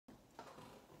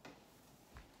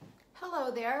Hello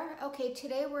there. Okay,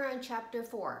 today we're on chapter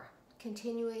 4,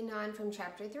 continuing on from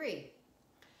chapter 3.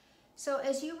 So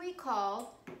as you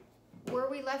recall, where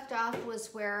we left off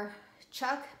was where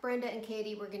Chuck, Brenda, and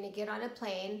Katie were going to get on a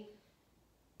plane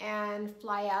and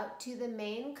fly out to the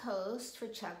Maine coast for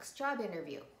Chuck's job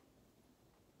interview.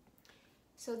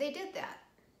 So they did that.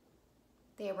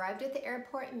 They arrived at the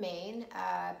airport in Maine,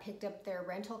 picked up their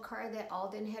rental car that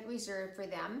Alden had reserved for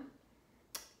them,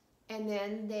 and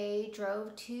then they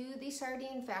drove to the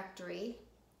sardine factory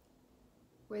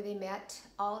where they met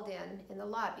Alden in the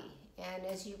lobby. And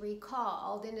as you recall,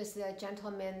 Alden is the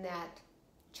gentleman that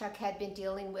Chuck had been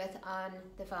dealing with on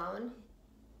the phone.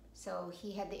 So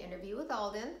he had the interview with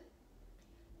Alden.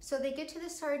 So they get to the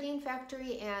sardine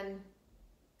factory and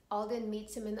Alden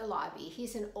meets him in the lobby.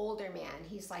 He's an older man.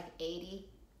 He's like 80,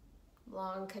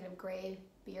 long kind of gray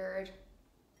beard,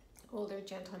 older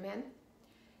gentleman.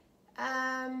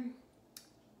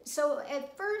 So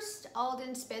at first,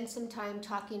 Alden spent some time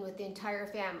talking with the entire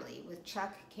family, with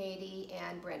Chuck, Katie,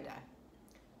 and Brenda,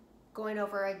 going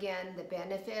over again the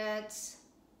benefits,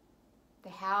 the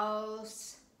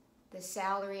house, the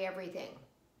salary, everything.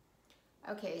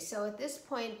 Okay, so at this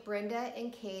point, Brenda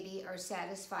and Katie are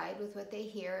satisfied with what they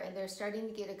hear, and they're starting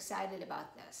to get excited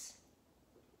about this.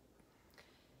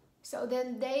 So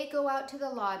then they go out to the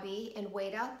lobby and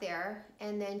wait out there,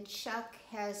 and then Chuck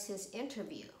has his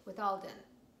interview with Alden.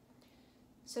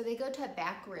 So they go to a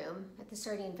back room at the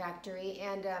sardine factory,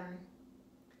 and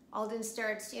Alden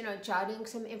starts, jotting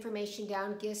some information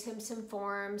down, gives him some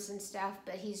forms and stuff,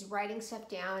 but he's writing stuff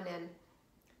down, and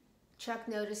Chuck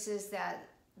notices that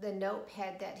the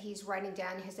notepad that he's writing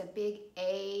down has a big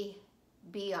A,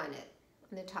 B on it,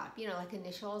 on the top, like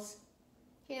initials.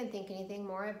 He didn't think anything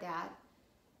more of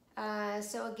that.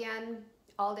 So again,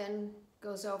 Alden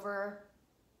goes over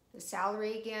the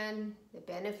salary again, the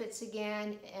benefits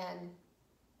again, and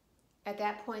at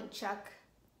that point, Chuck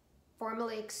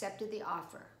formally accepted the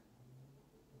offer.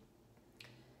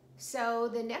 So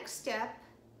the next step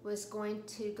was going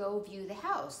to go view the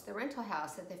house, the rental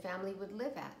house that the family would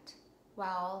live at,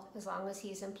 as long as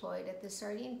he's employed at the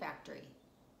sardine factory.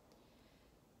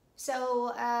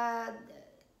 So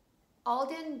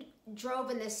Alden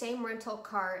drove in the same rental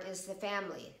car as the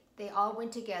family. They all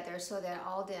went together so that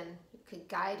Alden could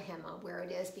guide him on where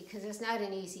it is, because it's not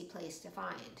an easy place to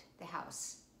find the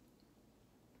house.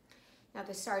 Now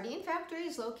the sardine factory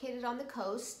is located on the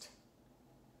coast,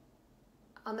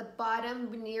 on the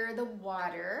bottom near the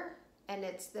water, and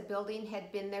the building had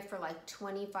been there for like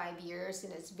 25 years,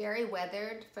 and it's very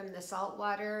weathered from the salt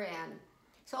water, and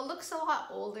so it looks a lot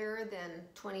older than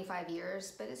 25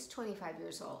 years, but it's 25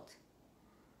 years old.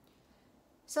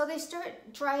 So they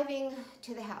start driving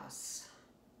to the house,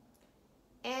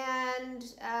 and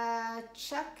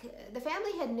Chuck, the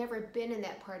family had never been in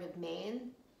that part of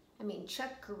Maine. I mean,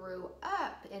 Chuck grew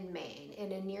up in Maine,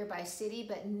 in a nearby city,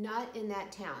 but not in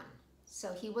that town.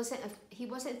 So he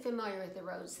wasn't familiar with the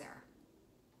roads there.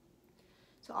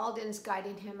 So Alden's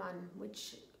guiding him on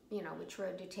which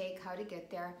road to take, how to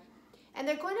get there. And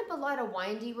they're going up a lot of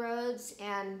windy roads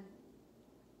and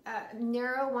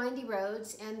narrow, windy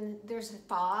roads, and there's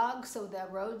fog, so the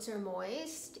roads are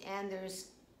moist, and there's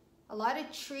a lot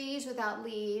of trees without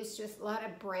leaves, just a lot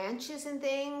of branches and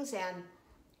things, and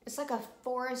it's like a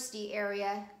foresty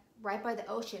area right by the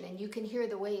ocean, and you can hear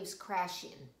the waves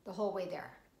crashing the whole way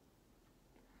there.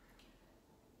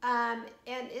 And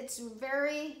it's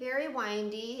very, very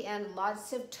windy and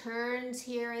lots of turns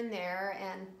here and there.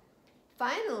 And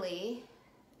finally,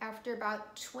 after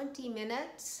about 20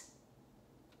 minutes,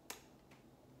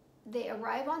 they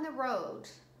arrive on the road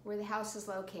where the house is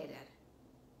located.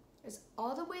 It's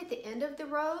all the way at the end of the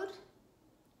road.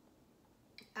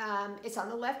 It's on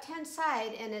the left-hand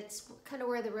side, and it's kind of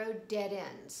where the road dead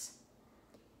ends.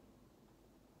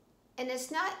 And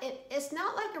it's not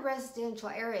like a residential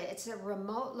area. It's a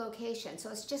remote location,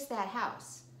 so it's just that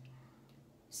house.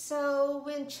 So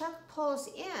when Chuck pulls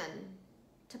in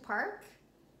to park,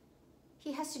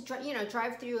 he has to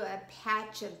drive through a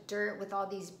patch of dirt with all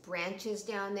these branches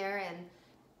down there, and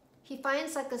he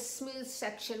finds like a smooth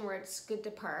section where it's good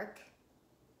to park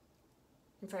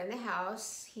in front of the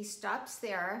house. He stops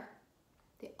there.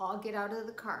 They all get out of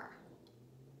the car.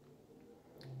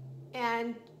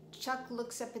 And Chuck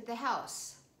looks up at the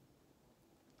house.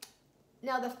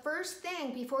 Now the first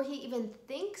thing, before he even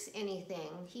thinks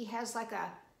anything, he has like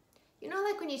a,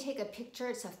 like when you take a picture,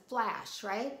 it's a flash,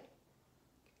 right?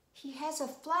 He has a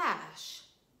flash,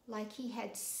 like he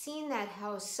had seen that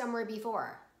house somewhere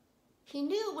before. He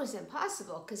knew it was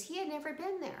impossible because he had never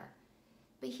been there.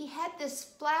 But he had this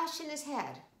flash in his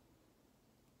head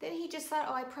Then he just thought,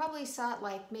 oh, I probably saw it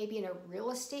like maybe in a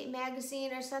real estate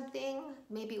magazine or something.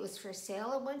 Maybe it was for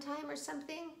sale at one time or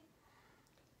something.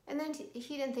 And then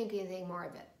he didn't think anything more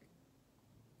of it.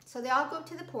 So they all go up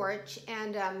to the porch,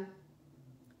 and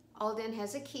Alden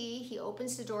has a key. He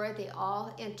opens the door. They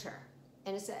all enter.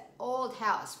 And it's an old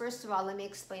house. First of all, let me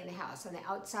explain the house. On the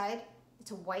outside, it's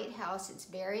a white house. It's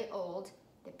very old.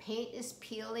 The paint is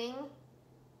peeling.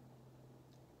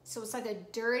 So it's like a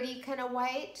dirty kind of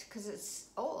white because it's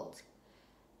old.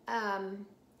 And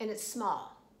it's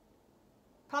small.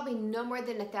 Probably no more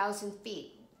than 1,000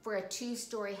 feet for a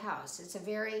 2-story house. It's a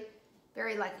very,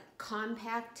 very like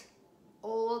compact,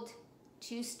 old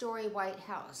 2-story white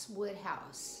house, wood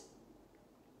house.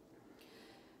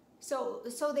 So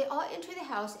they all enter the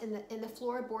house, and the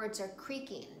floorboards are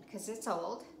creaking because it's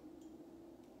old.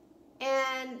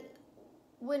 And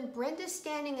when Brenda's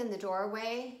standing in the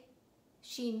doorway,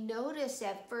 she noticed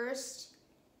at first,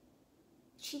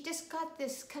 she just got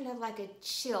this kind of like a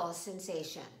chill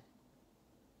sensation.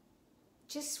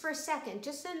 Just for a second,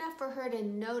 just enough for her to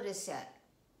notice it.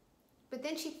 But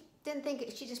then she didn't think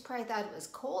it, she just probably thought it was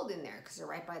cold in there because they're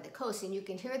right by the coast, and you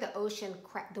can hear the ocean,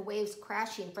 the waves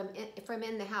crashing from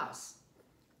in the house.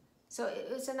 So it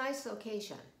was a nice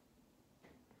location.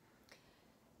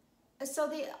 So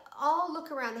they all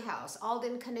look around the house.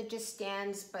 Alden kind of just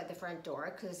stands by the front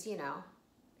door because, you know,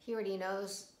 he already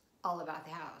knows all about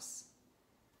the house.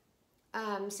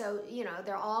 So, you know,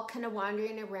 they're all kind of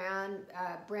wandering around.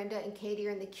 Brenda and Katie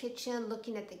are in the kitchen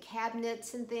looking at the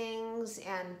cabinets and things,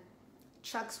 and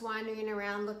Chuck's wandering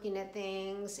around looking at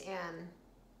things. And,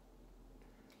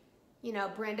 you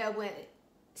know, Brenda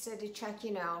said to Chuck,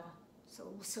 you know,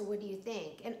 so what do you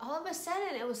think? And all of a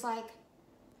sudden it was like,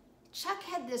 Chuck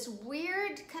had this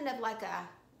weird kind of like a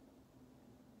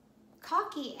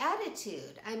cocky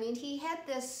attitude. I mean, he had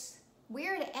this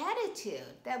weird attitude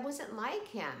that wasn't like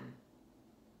him.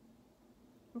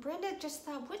 Brenda just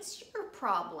thought, what's your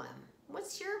problem?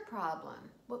 What's your problem?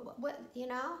 What you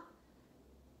know?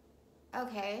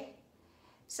 Okay.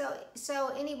 So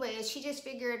anyways, she just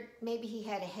figured maybe he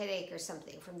had a headache or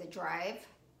something from the drive.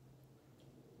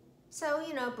 So,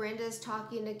 you know, Brenda's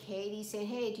talking to Katie, saying,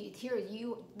 hey, do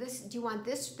you want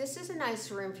this? This is a nice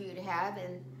room for you to have.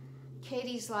 And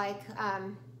Katie's like,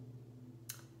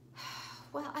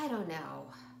 well, I don't know.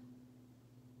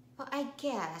 Well, I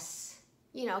guess,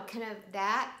 you know, kind of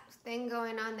that thing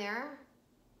going on there.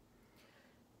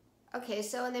 Okay,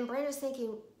 so, and then Brenda's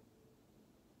thinking,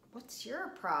 what's your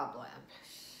problem?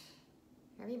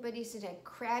 Everybody's in a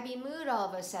crabby mood all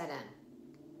of a sudden.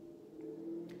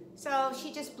 So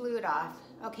she just blew it off.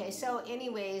 Okay, so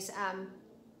anyways,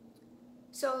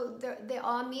 so they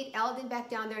all meet Alden back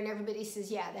down there, and everybody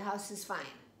says, yeah, the house is fine.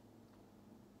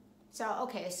 So,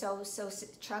 okay, so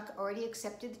Chuck already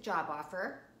accepted the job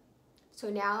offer. So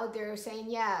now they're saying,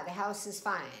 yeah, the house is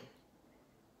fine.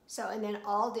 So, and then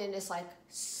Alden is like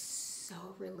so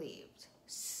relieved,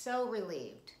 so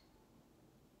relieved.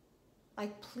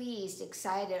 Like pleased,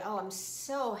 excited. Oh, I'm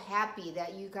so happy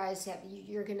that you guys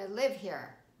you're gonna live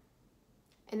here.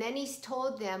 And then he's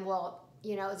told them, well,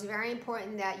 you know, it's very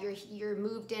important that you're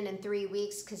moved in 3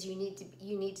 weeks because you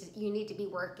need to be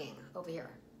working over here.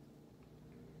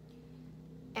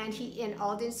 And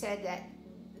Alden said that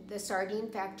the sardine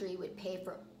factory would pay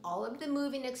for all of the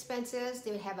moving expenses.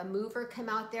 They would have a mover come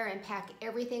out there and pack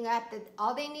everything up. That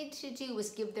all they needed to do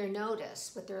was give their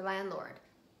notice with their landlord,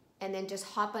 and then just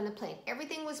hop on a plane.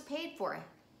 Everything was paid for.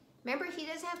 Remember, he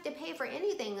doesn't have to pay for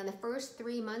anything in the first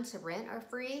 3 months of rent are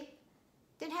free.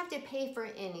 Didn't have to pay for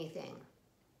anything.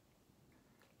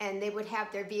 And they would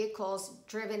have their vehicles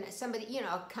driven, somebody, you know,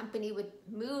 a company would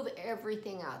move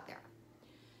everything out there.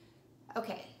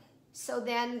 Okay, so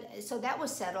that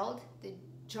was settled. The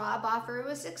job offer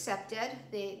was accepted.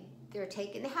 They're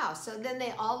taking the house. So then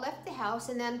they all left the house,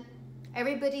 and then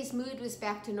everybody's mood was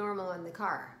back to normal in the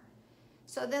car.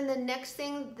 So then the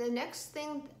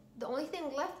only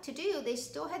thing left to do, they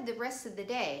still had the rest of the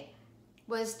day,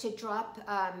 was to drop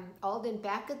Alden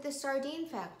back at the sardine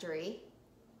factory,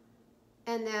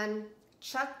 and then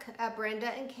Chuck, Brenda,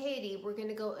 and Katie were going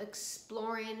to go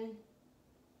exploring.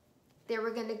 They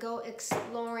were going to go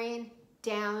exploring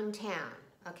downtown.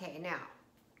 Okay, now,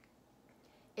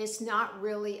 it's not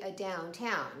really a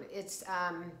downtown. It's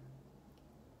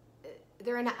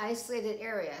they're in an isolated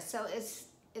area, so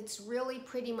it's really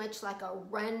pretty much like a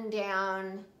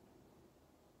rundown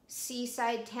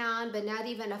seaside town, but not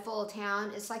even a full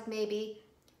town. It's like maybe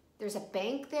there's a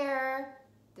bank there,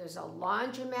 there's a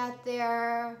laundromat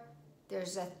there,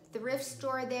 there's a thrift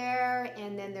store there,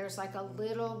 and then there's like a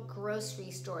little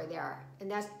grocery store there,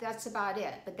 and that's about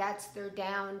it. But that's their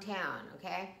downtown.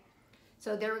 Okay,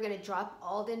 So they were going to drop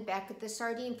Alden back at the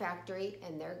sardine factory,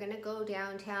 and they're going to go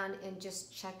downtown and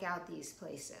just check out these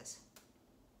places.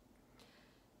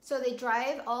 So they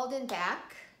drive Alden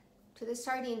back to the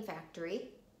sardine factory,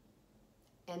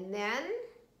 and then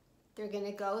they're going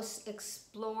to go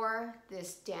explore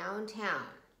this downtown.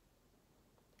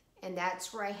 And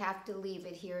that's where I have to leave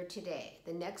it here today.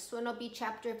 The next one will be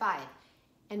chapter 5.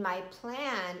 And my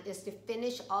plan is to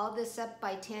finish all this up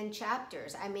by 10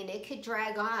 chapters. I mean, it could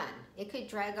drag on. It could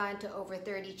drag on to over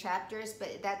 30 chapters,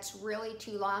 but that's really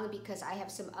too long because I have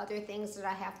some other things that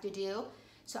I have to do.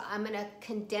 So I'm going to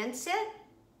condense it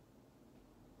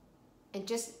and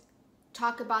just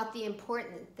talk about the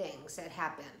important things that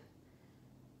happen.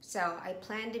 So I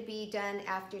plan to be done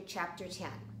after chapter 10,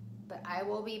 but I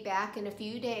will be back in a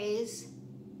few days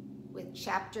with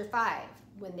chapter 5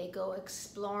 when they go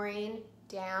exploring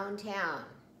downtown.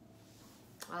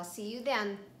 I'll see you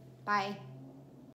then. Bye.